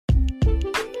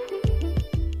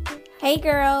Hey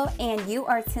girl, and you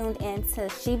are tuned in to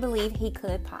She Believed He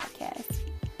Could podcast.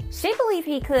 She Believed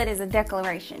He Could is a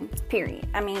declaration, period.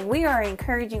 I mean, we are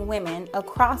encouraging women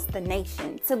across the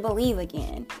nation to believe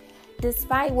again,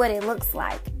 despite what it looks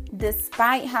like,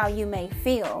 despite how you may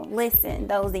feel. Listen,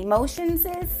 those emotions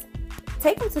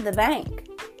take them to the bank.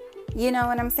 You know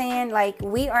what I'm saying? Like,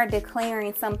 we are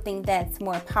declaring something that's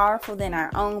more powerful than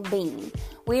our own being.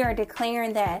 We are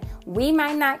declaring that we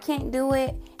might not can't do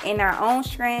it in our own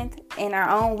strength, in our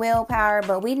own willpower,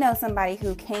 but we know somebody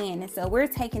who can. And so we're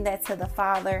taking that to the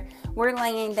Father. We're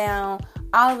laying down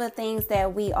all of the things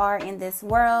that we are in this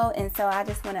world. And so I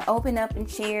just want to open up and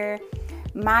share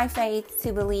my faith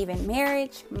to believe in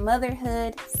marriage,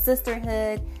 motherhood,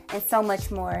 sisterhood, and so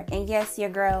much more. And yes, your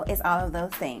girl is all of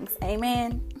those things.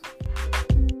 Amen.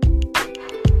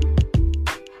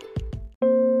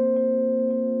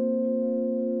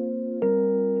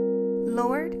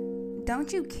 Lord,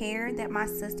 don't you care that my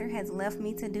sister has left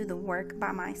me to do the work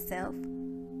by myself?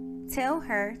 Tell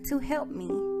her to help me.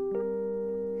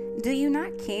 Do you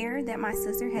not care that my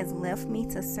sister has left me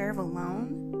to serve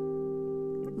alone?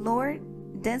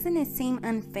 Lord, doesn't it seem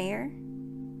unfair?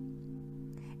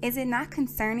 Is it not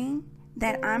concerning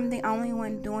that I'm the only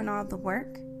one doing all the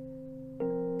work?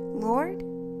 Lord,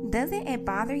 doesn't it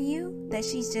bother you that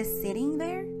she's just sitting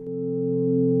there?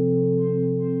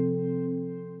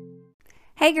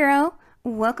 Hey girl,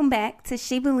 welcome back to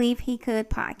She Believed He Could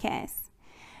podcast.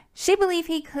 She Believed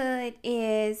He Could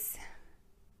is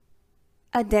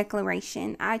a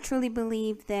declaration. I truly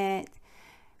believe that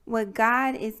what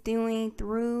God is doing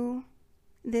through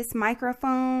this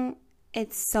microphone,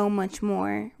 it's so much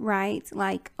more, right?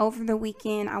 Like over the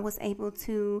weekend, I was able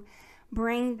to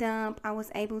brain dump. I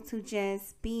was able to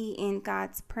just be in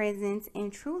God's presence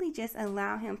and truly just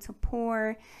allow Him to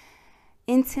pour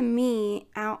into me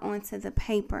out onto the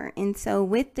paper. And so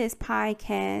with this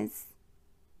podcast,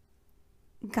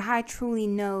 God truly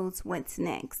knows what's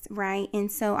next, right?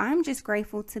 And so I'm just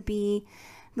grateful to be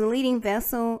the leading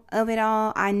vessel of it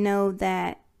all. I know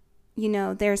that,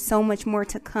 there's so much more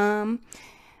to come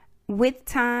with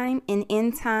time and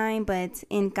in time, but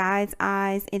in God's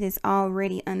eyes, it is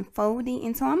already unfolding.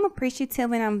 And so I'm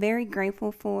appreciative and I'm very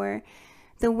grateful for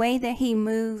the way that He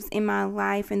moves in my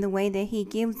life and the way that He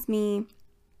gives me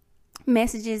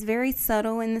messages very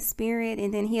subtle in the spirit.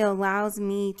 And then He allows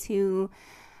me to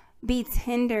be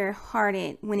tender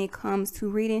hearted when it comes to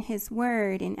reading His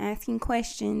word and asking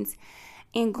questions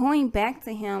and going back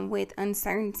to Him with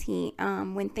uncertainty.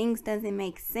 When things doesn't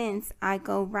make sense, I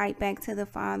go right back to the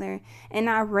Father and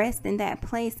I rest in that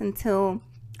place until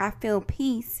I feel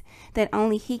peace that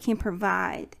only He can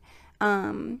provide.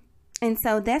 And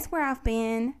so that's where I've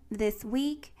been this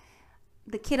week.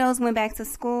 The kiddos went back to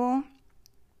school.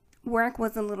 Work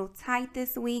was a little tight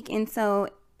this week. And so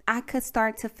I could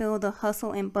start to feel the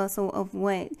hustle and bustle of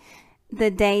what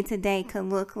the day-to-day could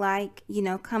look like,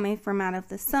 coming from out of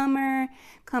the summer,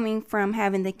 coming from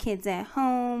having the kids at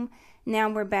home. Now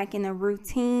we're back in a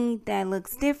routine that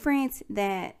looks different,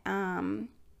 that two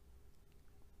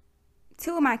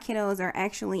of my kiddos are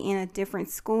actually in a different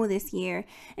school this year.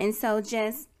 And so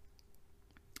just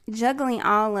juggling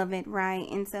all of it, right?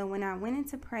 And so when I went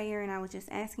into prayer and I was just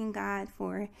asking God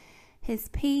for His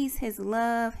peace, His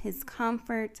love, His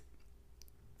comfort,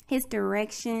 His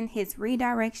direction, His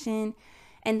redirection,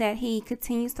 and that He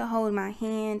continues to hold my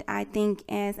hand. I think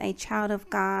as a child of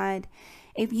God,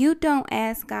 if you don't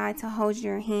ask God to hold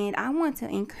your hand, I want to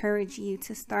encourage you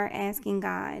to start asking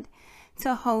God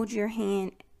to hold your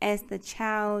hand as the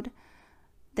child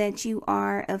that you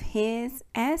are of His.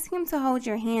 Ask Him to hold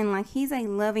your hand like He's a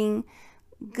loving,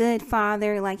 good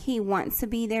Father, like He wants to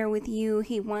be there with you.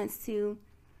 He wants to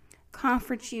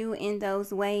comfort you in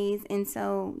those ways. And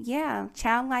so,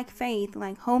 childlike faith,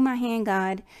 like hold my hand,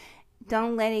 God,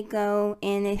 don't let it go.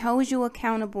 And it holds you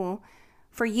accountable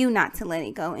for you not to let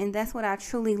it go. And that's what I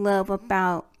truly love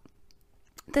about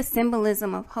the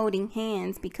symbolism of holding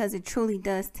hands, because it truly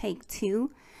does take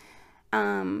two.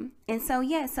 And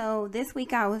so this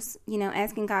week I was,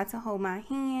 asking God to hold my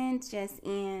hand just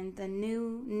in the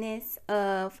newness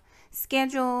of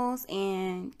schedules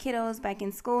and kiddos back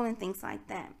in school and things like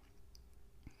that.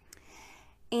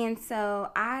 And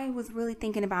so I was really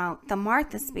thinking about the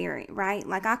Martha spirit, right?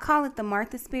 Like I call it the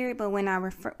Martha spirit, but when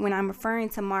I'm referring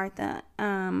to Martha,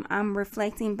 I'm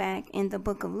reflecting back in the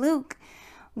book of Luke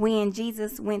when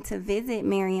Jesus went to visit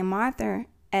Mary and Martha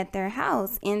at their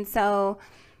house. And so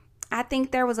I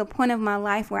think there was a point of my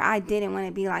life where I didn't want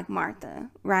to be like Martha,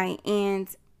 right?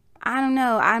 And I don't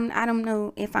know. I don't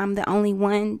know if I'm the only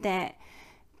one that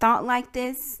thought like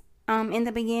this in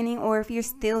the beginning, or if you're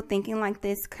still thinking like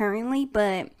this currently,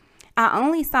 but I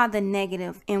only saw the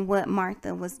negative in what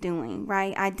Martha was doing,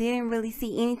 right? I didn't really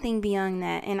see anything beyond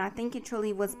that. And I think it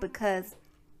truly was because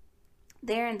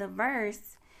there in the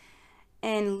verse,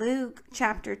 in Luke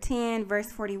chapter 10,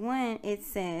 verse 41, it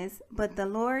says, "But the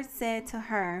Lord said to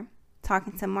her,"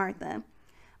 talking to Martha,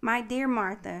 "My dear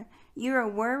Martha, you are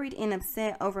worried and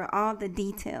upset over all the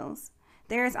details.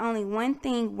 There is only one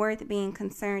thing worth being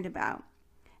concerned about.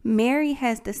 Mary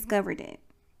has discovered it,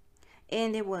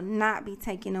 and it will not be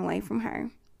taken away from her."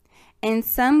 In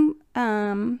some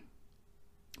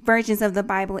versions of the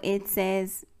Bible, it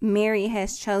says Mary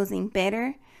has chosen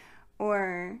better,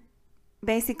 or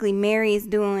basically Mary is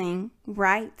doing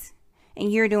right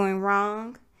and you're doing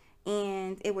wrong,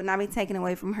 and it will not be taken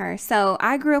away from her. So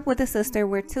I grew up with a sister.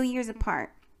 We're 2 years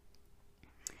apart.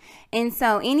 And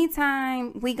so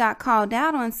anytime we got called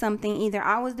out on something, either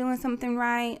I was doing something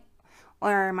right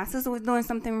or my sister was doing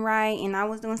something right and I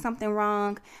was doing something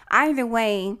wrong, either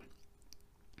way,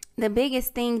 the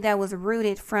biggest thing that was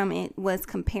rooted from it was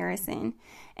comparison.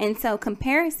 And so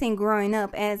comparison growing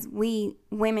up, as we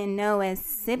women know as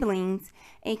siblings,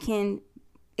 it can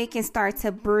start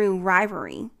to brew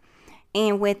rivalry.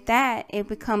 And with that, it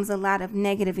becomes a lot of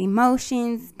negative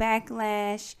emotions,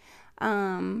 backlash,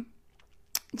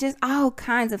 just all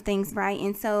kinds of things, right?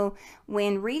 And so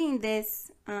when reading this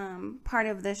part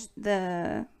of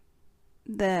the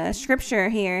scripture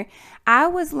here, I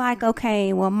was like,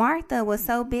 okay, well, Martha was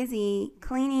so busy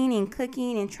cleaning and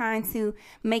cooking and trying to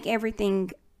make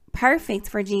everything perfect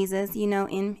for Jesus, you know,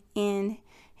 in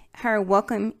her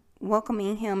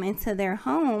welcoming him into their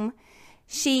home.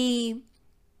 She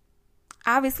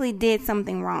obviously did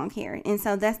something wrong here. And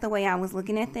so that's the way I was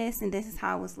looking at this, and this is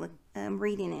how I was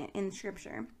reading it in the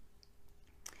scripture.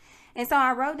 And so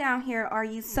I wrote down here, are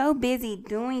you so busy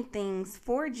doing things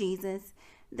for Jesus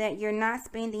that you're not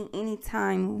spending any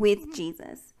time with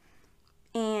Jesus?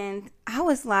 And I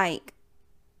was like,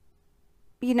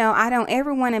 you know, I don't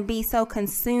ever want to be so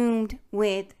consumed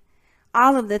with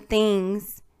all of the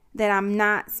things that I'm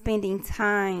not spending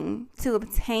time to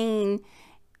obtain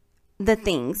the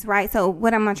things, right? So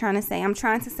what am I trying to say? I'm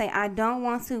trying to say I don't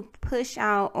want to push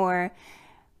out or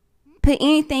put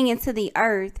anything into the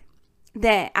earth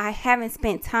that I haven't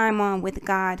spent time on with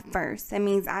God first. That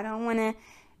means I don't want to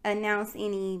announce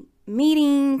any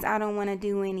meetings. I don't want to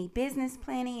do any business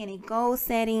planning, any goal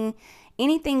setting,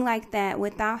 anything like that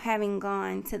without having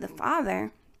gone to the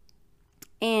Father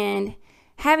and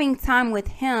having time with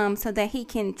him so that he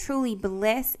can truly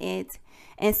bless it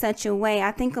in such a way.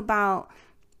 I think about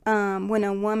when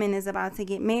a woman is about to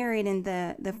get married and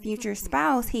the future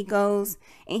spouse, he goes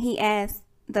and he asks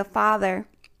the Father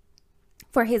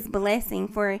for his blessing,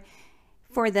 for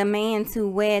the man to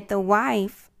wed the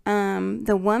wife,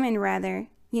 the woman rather,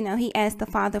 you know, he asked the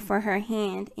Father for her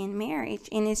hand in marriage.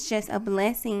 And it's just a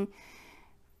blessing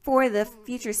for the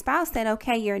future spouse that,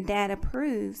 okay, your dad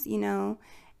approves, you know.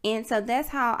 And so that's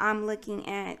how I'm looking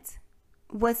at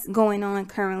what's going on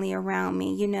currently around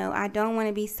me. You know, I don't want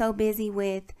to be so busy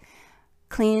with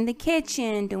cleaning the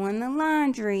kitchen, doing the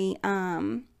laundry,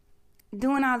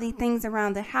 doing all these things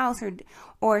around the house,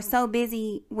 or so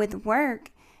busy with work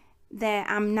that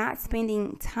I'm not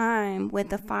spending time with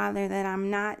the Father, that I'm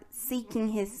not seeking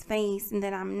his face, and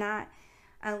that I'm not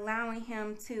allowing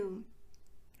him to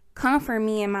comfort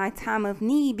me in my time of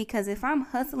need. Because if I'm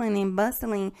hustling and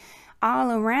bustling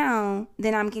all around,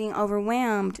 then I'm getting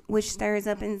overwhelmed, which stirs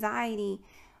up anxiety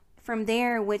from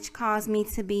there, which caused me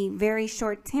to be very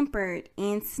short-tempered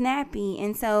and snappy.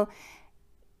 And so,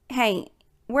 hey,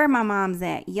 where my mom's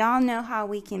at, y'all know how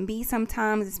we can be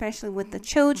sometimes, especially with the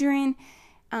children,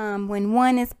 when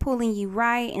one is pulling you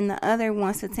right and the other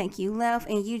wants to take you left,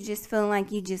 and you just feel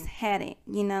like you just had it,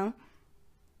 you know.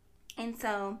 And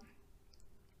so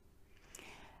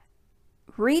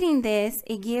reading this,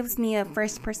 it gives me a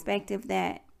fresh perspective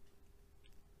that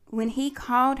when he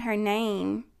called her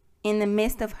name in the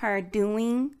midst of her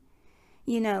doing,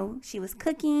 you know, she was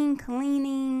cooking,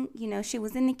 cleaning, you know, she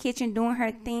was in the kitchen doing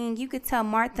her thing. You could tell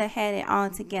Martha had it all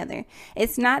together.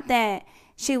 It's not that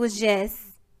she was just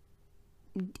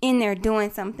in there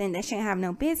doing something that she didn't have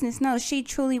no business. No, she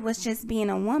truly was just being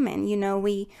a woman. You know,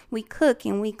 we cook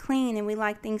and we clean and we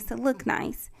like things to look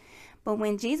nice. But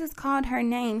when Jesus called her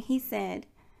name, he said,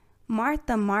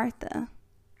 "Martha, Martha."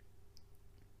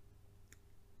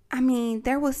 I mean,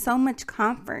 there was so much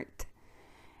comfort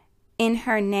in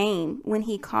her name when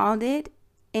he called it.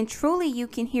 And truly, you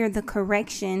can hear the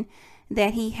correction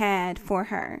that he had for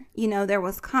her. You know, there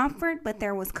was comfort, but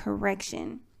there was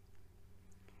correction.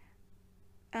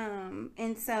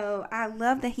 And so I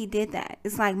love that he did that.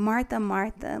 It's like, Martha,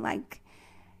 Martha, like,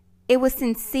 it was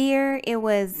sincere. It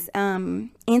was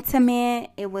intimate.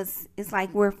 It's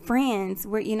like we're friends.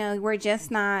 We're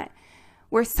just not,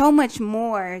 we're so much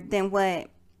more than what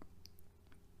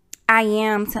I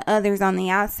am to others on the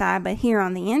outside. But here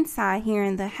on the inside, here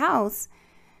in the house,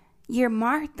 you're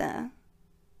Martha.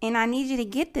 And I need you to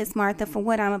get this, Martha, for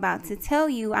what I'm about to tell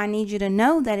you. I need you to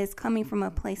know that it's coming from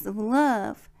a place of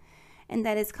love and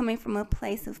that it's coming from a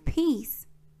place of peace.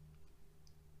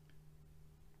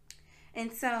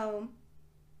 And so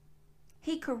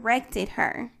he corrected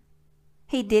her.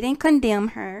 He didn't condemn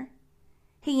her.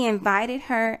 He invited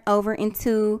her over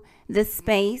into the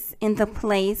space in the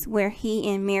place where he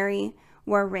and Mary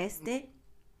were rested.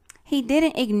 He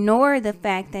didn't ignore the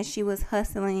fact that she was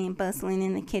hustling and bustling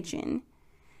in the kitchen.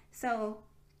 So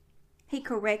he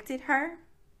corrected her.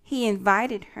 He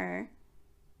invited her.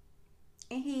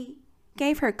 And he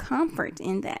gave her comfort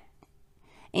in that.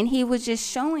 And he was just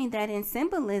showing that in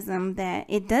symbolism that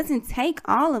it doesn't take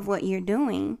all of what you're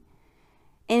doing.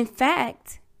 In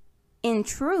fact, in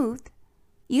truth,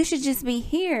 you should just be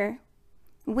here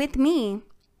with me,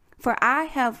 for I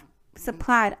have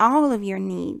supplied all of your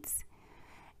needs.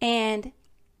 And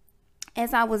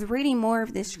as I was reading more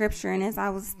of this scripture and as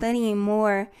I was studying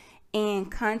more in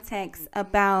context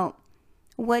about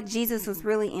what Jesus was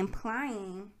really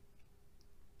implying,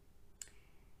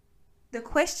 the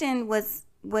question was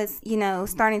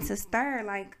starting to stir,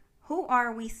 like, who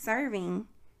are we serving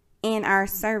in our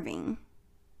serving?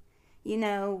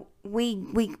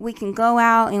 We can go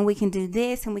out and we can do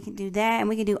this and we can do that and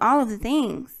we can do all of the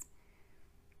things.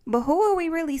 But who are we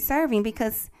really serving?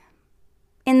 Because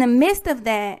in the midst of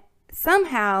that,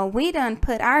 somehow we done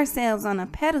put ourselves on a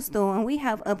pedestal and we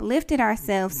have uplifted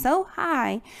ourselves so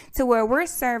high to where we're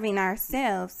serving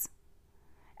ourselves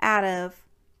out of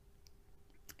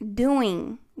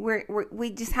doing.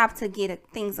 We just have to get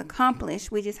things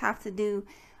accomplished. We just have to do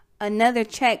another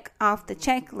check off the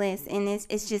checklist, and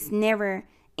it's just never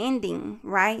ending,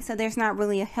 right? So there's not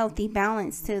really a healthy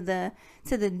balance to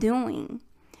the doing.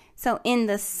 So in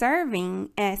the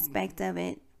serving aspect of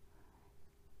it,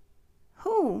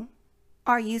 who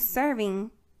are you serving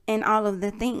in all of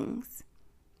the things?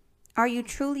 Are you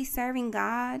truly serving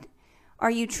God?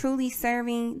 Are you truly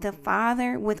serving the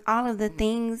Father with all of the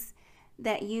things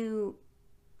that you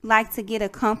like to get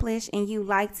accomplished and you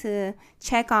like to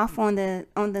check off on the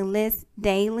list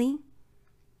daily?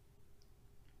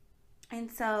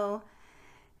 And so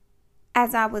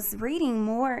as I was reading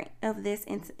more of this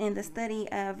in the study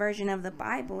version of the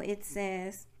Bible, it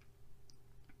says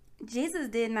Jesus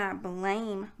did not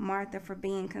blame Martha for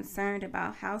being concerned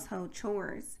about household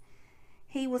chores.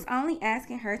 He was only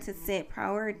asking her to set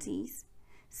priorities.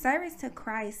 Service to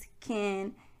Christ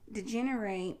can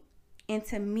degenerate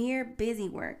into mere busy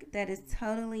work that is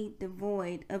totally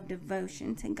devoid of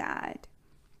devotion to God.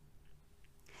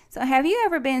 So have you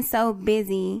ever been so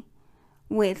busy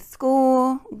with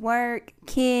school, work,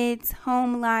 kids,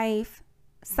 home life,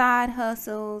 side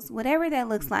hustles, whatever that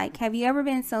looks like? Have you ever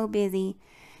been so busy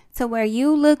to where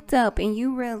you looked up and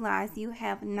you realized you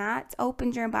have not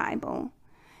opened your Bible?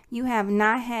 You have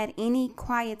not had any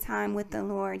quiet time with the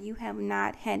Lord. You have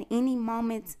not had any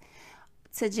moments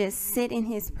to just sit in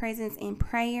his presence in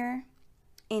prayer,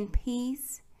 in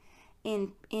peace,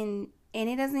 and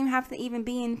it doesn't even have to even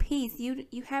be in peace.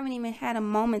 You haven't even had a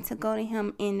moment to go to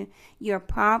him in your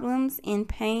problems, in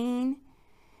pain.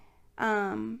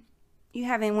 You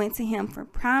haven't went to him for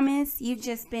promise. You've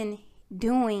just been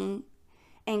doing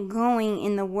and going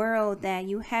in the world that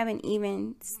you haven't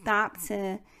even stopped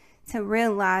to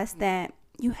realize that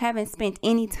you haven't spent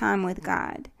any time with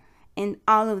God in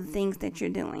all of the things that you're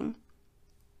doing.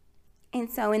 And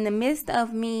so in the midst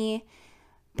of me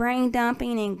brain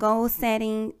dumping and goal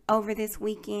setting over this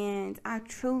weekend, I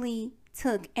truly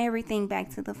took everything back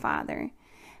to the Father,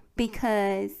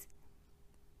 because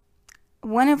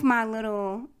one of my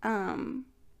little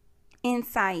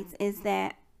insights is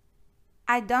that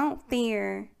I don't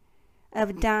fear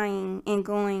of dying and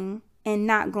going and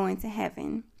not going to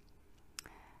heaven.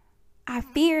 I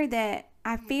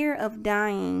fear of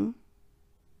dying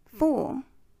full.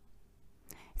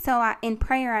 So in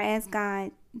prayer, I ask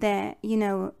God that,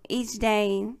 each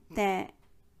day that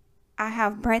I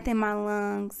have breath in my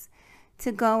lungs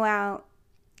to go out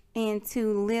and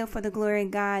to live for the glory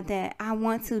of God, that I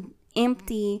want to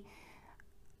empty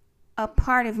a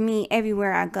part of me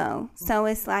everywhere I go. So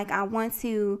it's like I want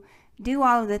to do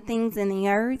all of the things in the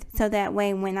earth so that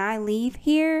way when I leave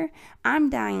here,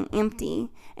 I'm dying empty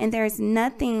and there's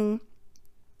nothing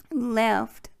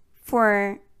left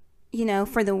for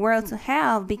the world to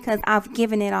have, because I've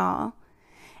given it all.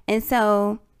 And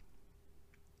so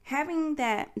having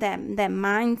that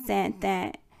mindset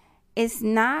that it's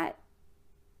not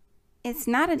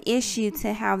an issue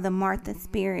to have the Martha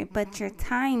spirit, but your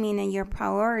timing and your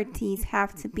priorities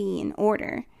have to be in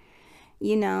order,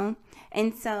 you know?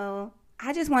 And so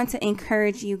I just want to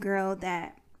encourage you, girl,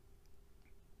 that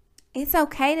it's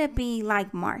okay to be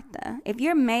like Martha. If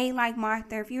you're made like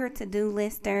Martha, if you're a to-do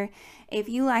lister, if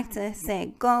you like to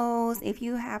set goals, if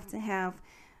you have to have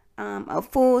a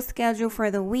full schedule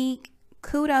for the week,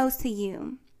 kudos to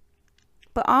you.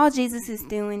 But all Jesus is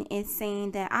doing is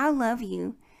saying that I love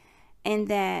you and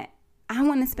that I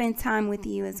want to spend time with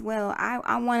you as well.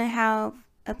 I want to have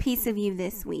a piece of you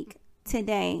this week,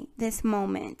 today, this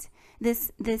moment,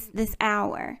 this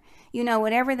hour, you know,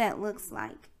 whatever that looks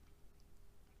like.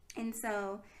 And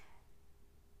so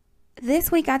this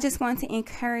week, I just want to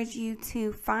encourage you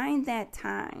to find that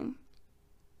time,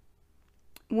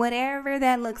 whatever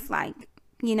that looks like,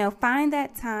 you know, find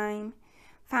that time,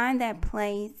 find that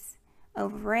place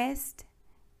of rest,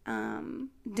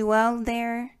 dwell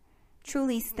there,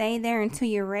 truly stay there until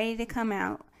you're ready to come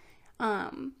out.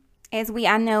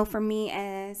 I know for me,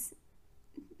 as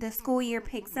the school year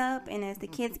picks up and as the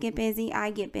kids get busy,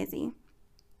 I get busy.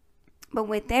 But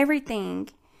with everything,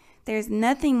 there's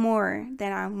nothing more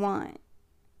that I want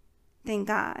than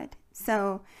God.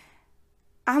 So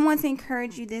I want to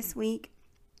encourage you this week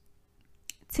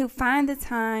to find the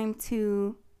time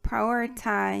to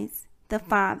prioritize the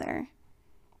Father.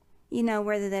 You know,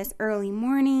 whether that's early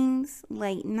mornings,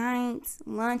 late nights,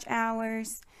 lunch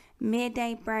hours,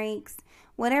 midday breaks,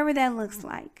 whatever that looks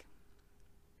like.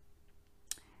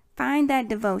 Find that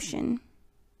devotion.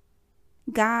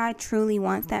 God truly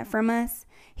wants that from us.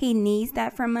 He needs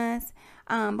that from us.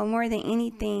 But more than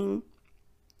anything,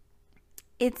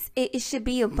 it should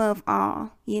be above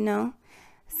all, you know.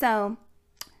 So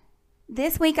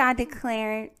this week I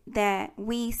declared that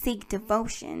we seek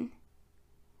devotion.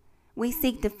 We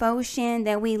seek devotion,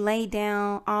 that we lay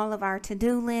down all of our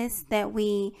to-do lists, that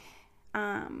we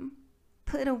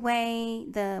put away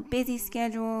the busy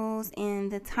schedules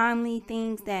and the timely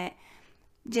things that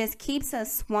just keeps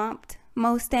us swamped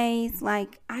most days.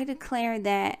 Like, I declare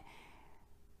that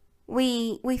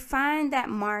we find that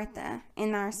Martha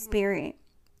in our spirit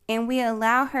and we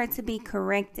allow her to be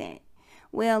corrected.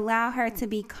 We allow her to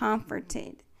be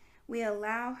comforted. We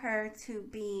allow her to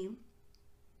be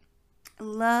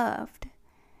loved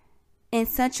in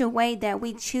such a way that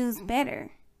we choose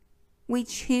better. We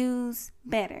choose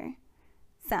better.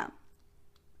 So,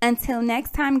 until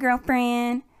next time,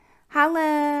 girlfriend,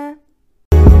 holla.